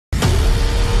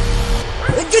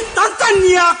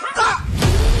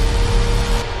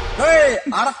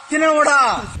అడక్కినవుడా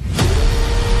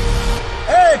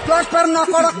cluster నా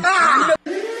కొడక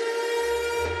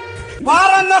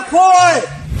వారన్న పోయ్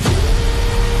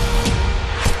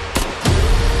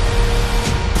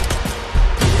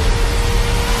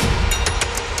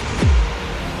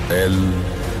El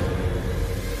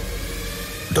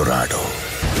Dorado.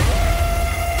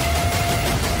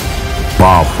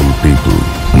 Powerful people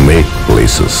make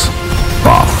places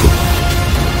powerful.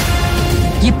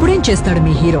 ఇప్పుడేం చేస్తాడు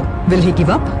మీ hero? Will he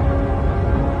give up?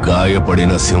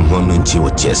 గాయపడిన సింహం నుంచి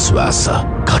వచ్చే శ్వాస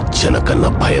కచ్చన కన్నా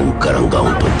భయంకరంగా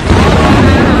ఉంటుంది.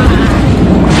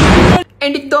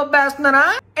 ఏంటి తోపేస్తున్నారా?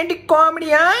 ఏంటి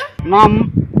కామెడీయా?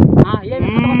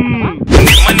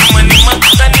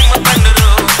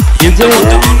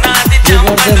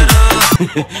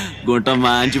 గుంట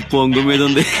మంచి పొంగు మీద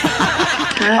ఉంది.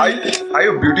 Are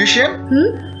you beautician?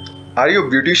 Are you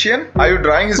beautician? Are you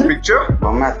drawing his picture?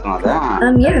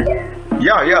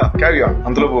 Yeah. Carry on.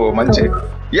 Antulopu manchi.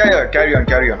 Yeah. Carry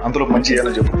on. Antulopu manchi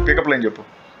ena cheppu. Pick up line cheppu.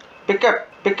 Pick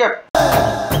up.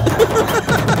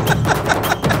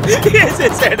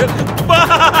 వేసేసాడు,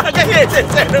 బాగా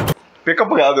వేసేసాడు. Pick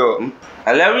up కాదు.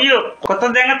 I love you. కొత్త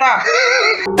దెంగత.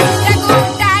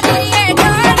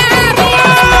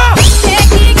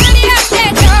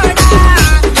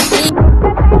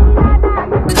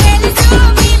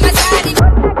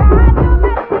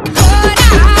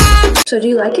 So do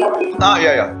you like it?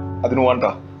 Yeah. అది నువ్వు అంట.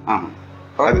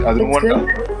 అది నువ్వు అంట.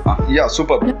 Yeah,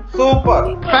 super.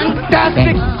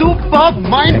 Fantastic, superb,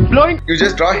 mind blowing. You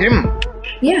just draw him.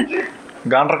 Yeah.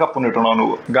 Gandra cup నెట్టున్నావు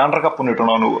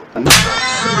నువ్వు.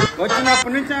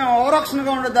 వచ్చినప్పటి నుంచి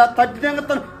ఓరక్షణగా ఉండదా తగ్గితే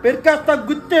పెరికేస్తా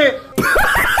గుత్తే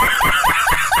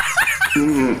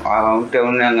ఉంటే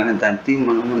ఉన్నాం కానీ దాన్ని తీ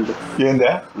మనం ముందు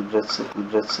ఏందా డ్రెస్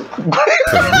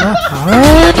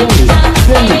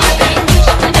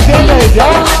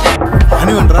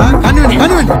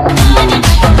కానివ్వండి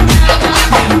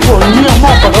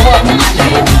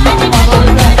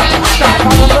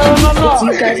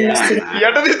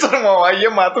ఎట తీస్తారు మా అయ్యే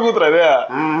మాత కూతురు అదే.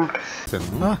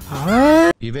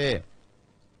 ఇవే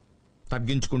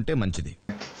తగ్గించుకుంటే మంచిది.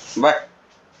 బాయ్.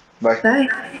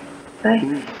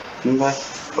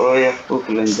 ఓయా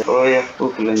పూకులంజ.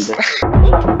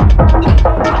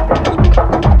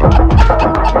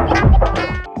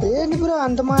 ఏంటి బ్రో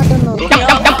అంత మాట అన్నావు?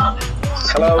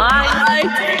 Hello.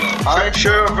 Hi.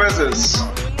 Show your faces.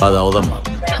 అది అవుదమ్మా.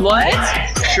 What?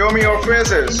 Show me your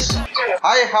faces.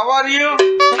 Hi, how are you?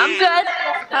 I'm good.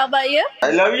 How about you?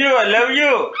 I love you.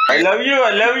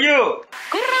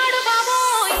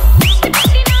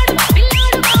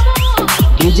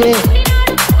 Vijay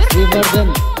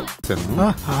Srivardhan.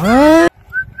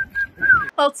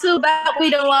 Oh, too bad we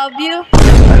don't love you.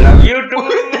 I love you too.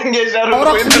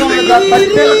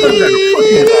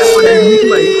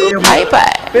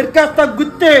 పెరికేస్తా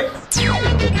గుత్తే.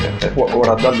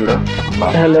 అద్దాలు చూడ.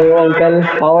 Hello uncle,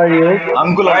 how are you?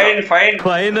 Uncle fine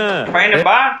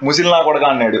బా. ముసిల్ నా కొడుక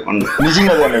అన్నాడు.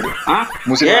 నిజంగా అన్నాడు.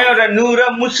 నూరా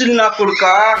ముసిల్ నా కొడుక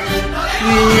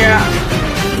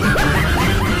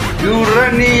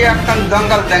నీ అక్కడ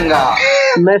దొంగల దెంగ.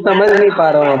 मैं समझ नहीं पा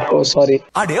रहा हूँ आपको, सॉरी.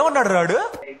 ఆడేమన్నాడు రాడు?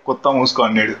 కొత్త మూసుకో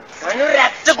అన్నాడు.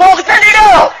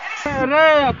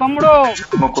 తమ్ముడు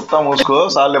నువ్వు కొత్త మూసుకో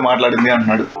సార్లే మాట్లాడింది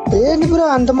అంటున్నాడు. ఏంటి బ్రో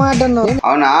అంత మాట అన్నావు?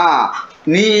 అవునా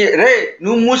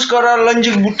నువ్వు మూసుకోరా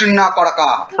లంజికి పుట్టిన నా కొడక.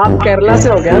 आप केरला से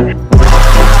हो क्या?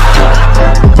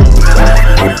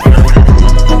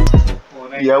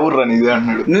 ఎవర్రా నీదే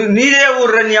అన్నాడు. నీదే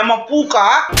ఊర్రా నీ అమ్మ పూక.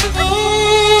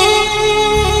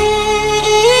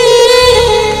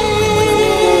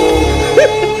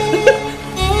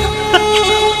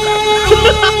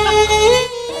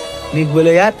 నీకు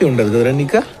భలే హ్యాపీ ఉండదు కదరా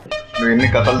నీకు? నువ్వు ఎన్ని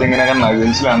కథలు దిగినా కానీ నాకు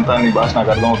తెలిసి అంతా నీ భాష నాకు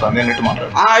అర్థం అవుతుంది అన్నట్టు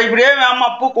మాట్లాడు. ఇప్పుడు ఏమి అమ్మ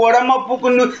పూకు వడమ్మ పూకు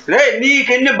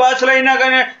నీకెన్ని భాషలు అయినా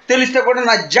కానీ తెలిస్తే కూడా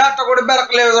నా జాత కూడా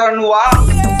బెరకలేదురా నువ్వా?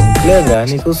 లేదా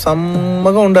నీకు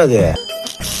సమ్మగా ఉండదు.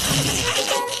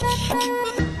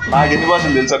 నాకు ఎన్ని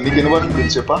భాషలు తెలుసా? నీకు ఎన్ని భాషలు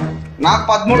తెలుసు చెప్పా? నాకు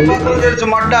 13 భాషలు తెలుసు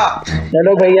మడ్డ.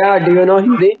 हेलो भैया, do you know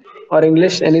Hindi or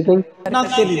English anything?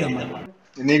 నాకు తెలియదు.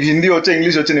 నీకు హిందీ వచ్చా,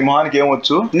 ఇంగ్లీష్ వచ్చా? నీ మొహానికి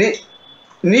ఏమొచ్చు?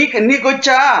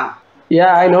 నీకొచ్చా?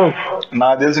 Yeah, I know.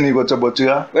 నాకు తెలుసు నీకు వచ్చా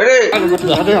బొచ్చుగా.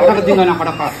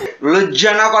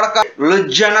 లుజ్జన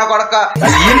కొడక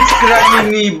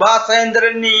నీ భాష ఏంద్ర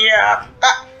నీ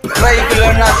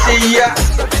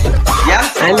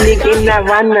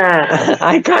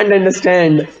I can't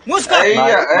understand.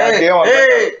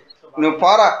 నువ్వు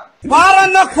పారా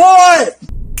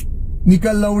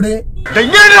నికల్లవుడే.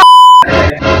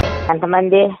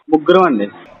 ఎంతమంది? ముగ్గురం అండి.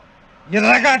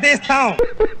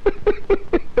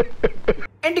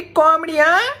 ఏంటి కామెడీయా?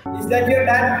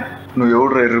 నువ్వు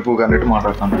ఎవడు ఎరుపు అన్నట్టు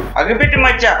మాట్లాడుతాను. అగ్గిపెట్టి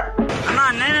మచ్చ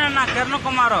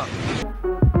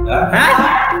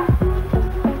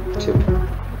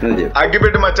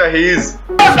అగ్గిపెట్టి మచ్చ హీజ్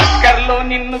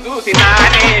నిన్ను చూసి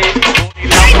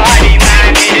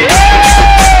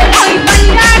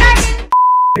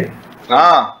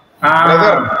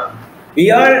బ్రదర్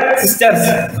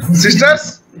సిస్టర్స్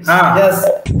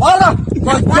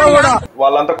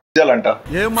వాళ్ళంతా కుజ్జాలంట.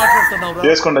 ఏం మాట్లాడుతున్నావు?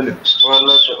 చేసుకోండి.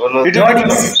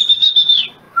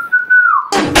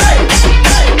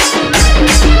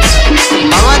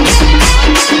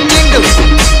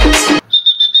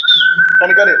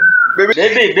 కానీ baby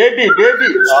baby baby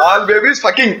all babies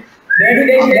fucking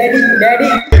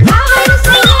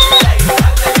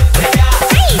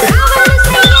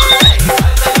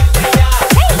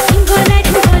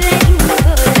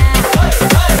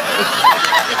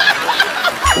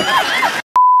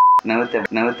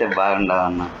నవ్వుతే బాగుండవు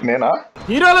అన్న. నేనా?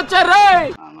 హీరోలు వచ్చారు.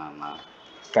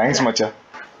 థ్యాంక్స్ మచ్చా.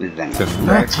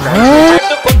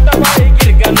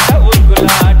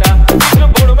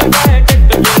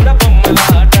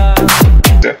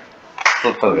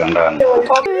 సూపర్ గా ఉండవు.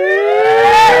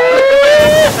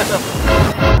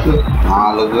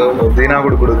 4 దీనా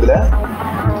కూడా వద్దులే,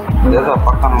 ఏదో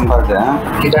పక్కన ఉంటుంది.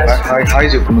 హాయ్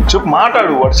చెప్పు. నువ్వు చెప్పు,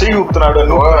 మాట్లాడు. వాడు చెయ్యి ఊపుతున్నాడు.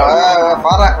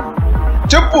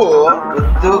 చెప్పు.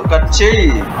 వద్దు, కట్ చేయి.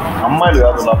 అమ్మాయిలు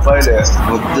కాదు అబ్బాయిలే.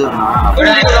 వద్దు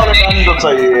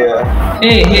వచ్చాయి.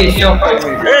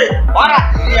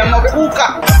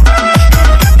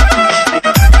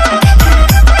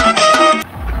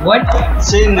 What?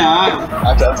 Sina.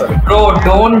 Sorry. Bro,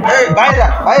 don't. Hey,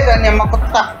 bayra ni amma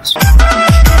kutta.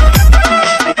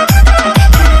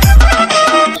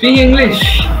 Speak English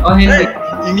or Hindi?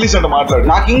 English anta matladu.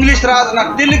 నాకు ఇంగ్లీష్ రాదు,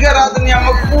 నాకు తెలుగే రాదు. నీ అమ్మ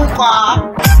పూపా.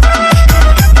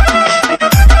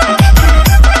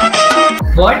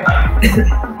 What?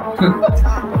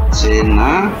 Sina.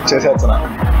 చేసేస్తున్నా.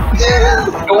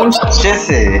 Don't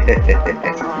చేసే.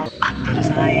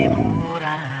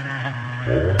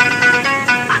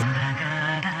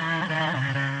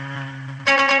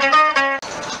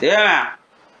 ఏమే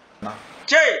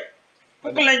చెయ్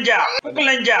కుక్కలంజా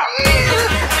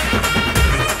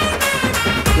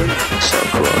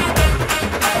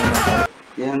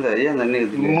ఏందా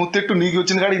నువ్వు తిట్టు, నీకు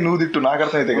వచ్చిన కాడికి నువ్వు తిట్టు, నాకు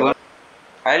అర్థమైతే కదా.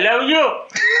 I love you.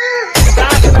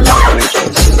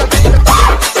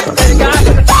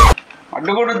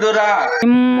 అడ్డుగూడు దూరా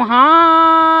సింహ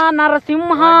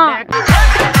నరసింహ.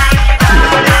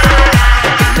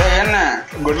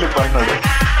 గొడ్లు పడినాడు.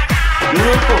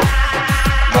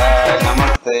 బాయ్,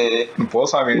 నమస్తే.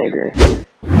 పోసామి.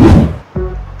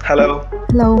 Hello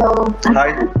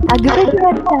hi. అగ్గిపెట్టి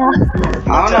మచ్చా.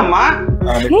 అవునమ్మా.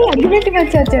 అగ్గిపెట్టి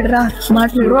మచ్చా వచ్చాడు రా.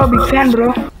 మాట్లాడు. Bro big fan bro.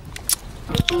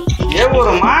 ఏ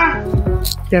ఊరమ్మా?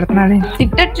 తిడుతున్నాడు.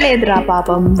 తిట్టట్లేదురా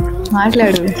పాపం,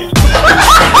 మాట్లాడు.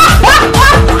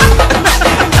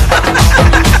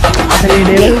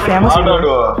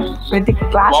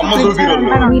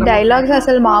 మీ డైలాగ్స్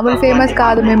అసలు మామూలు ఫేమస్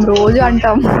కాదు, మేము రోజు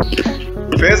అంటాం.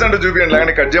 ఫేస్ అంటే చూపియండి,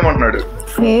 లేకపోతే కట్ చేయమంటున్నాడు.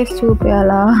 ఫేస్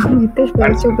చూపించాలా?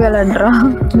 ఫేస్ చూపించాలంటారా?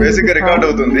 బేసిక్ గా రికార్డ్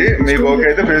అవుతుంది. మీకు ఓకే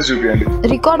అయితే ఫేస్ చూపియండి.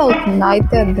 రికార్డ్ అవుతుంది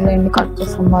అయితే వద్దులేండి, కట్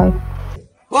చేస్తాం. బాయ్.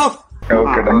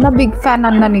 ఓకే అన్న బిగ్ ఫ్యాన్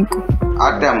అన్న నీకు.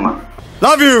 అదే అమ్మా.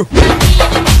 Love you.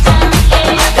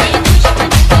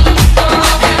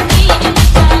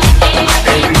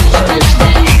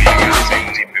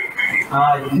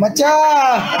 మచ్చా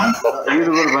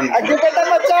అగ్గిపెట్ట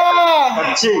మచ్చా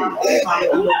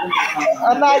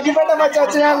అన్న, అగ్గిపెట్ట మచ్చా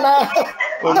వచ్చినా అన్న.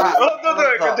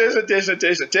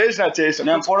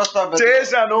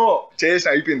 చేసిన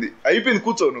అయిపోయింది.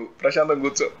 కూర్చో, నువ్వు ప్రశాంతంగా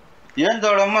కూర్చో. ఏం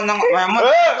తోడమ్మ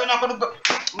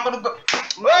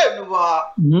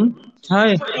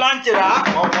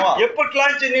ఎప్పటి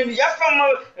లాంచ్? నేను ఎఫ్ఎం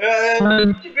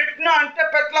పెట్టినా అంటే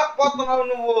పెట్టలేకపోతున్నావు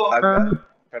నువ్వు.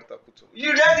 పెడతా, కూర్చో. ఈ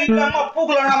లేదు ఇల్లమ్మ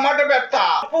పూకులో నా మాట పెడతా.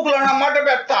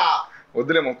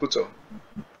 వద్దులేమో, కూర్చో.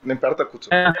 నేను పెడతా, కూర్చో.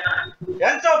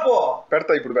 ఎంత పో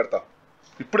పెడతా, ఇప్పుడే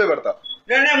పెడతా.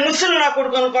 నేనే ముసలి నా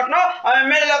కొడుకు అనుకుంటున్నావు, ఆమె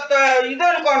మీద లేకపోతే ఇదే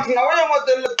అనుకుంటున్నావు. ఏమో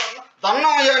తెలియదు.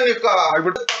 దన్నం అయ్యా నీకు.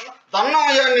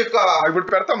 ఇప్పుడు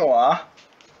పెడతామోవా?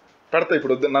 పెడతా.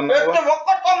 ఇప్పుడు వద్దు, నన్ను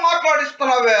ఒక్కటితో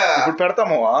మాట్లాడిస్తున్నావే. ఇప్పుడు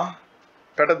పెడతామోవా?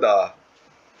 పెట్టద్దా?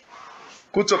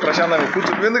 కూర్చో, ప్రశాంతంగా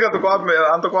కూర్చో. ఎందుకు అంత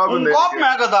కోపం ఉంది?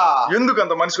 కోపమే కదా. ఎందుకు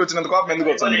అంత మనిషికి వచ్చినంత కోపం ఎందుకు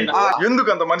వచ్చింది?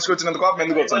 మనిషికి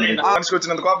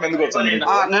వచ్చినంత కోపం ఎందుకు వచ్చింది?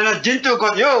 నేను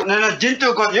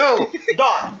జంతువు కదా.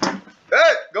 ఏ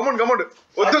గమ్ముండు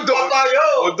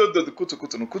వద్దు కూర్చో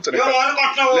నువ్వు కూర్చో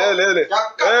లేదు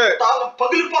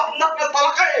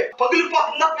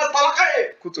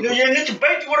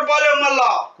బయట కూడా పోలేవు మళ్ళా.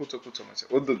 కూర్చో మంచి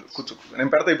కూర్చో నేను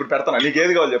పెడతా ఇప్పుడు పెడతాను. నీకు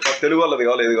ఏది కావాలి చెప్పు, తెలుగు వాళ్ళది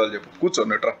కావాలి, ఏది కావాలి చెప్పు. కూర్చో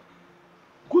నెట్రా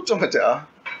కూర్చో మచ్చా,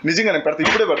 నిజంగా నేను పెడతా,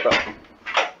 ఇప్పుడే పెడతా.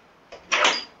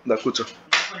 కూర్చో.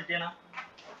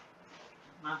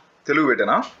 తెలుగు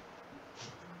పెట్టానా?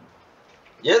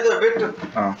 ఏదో పెట్టు.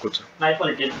 కూర్చో.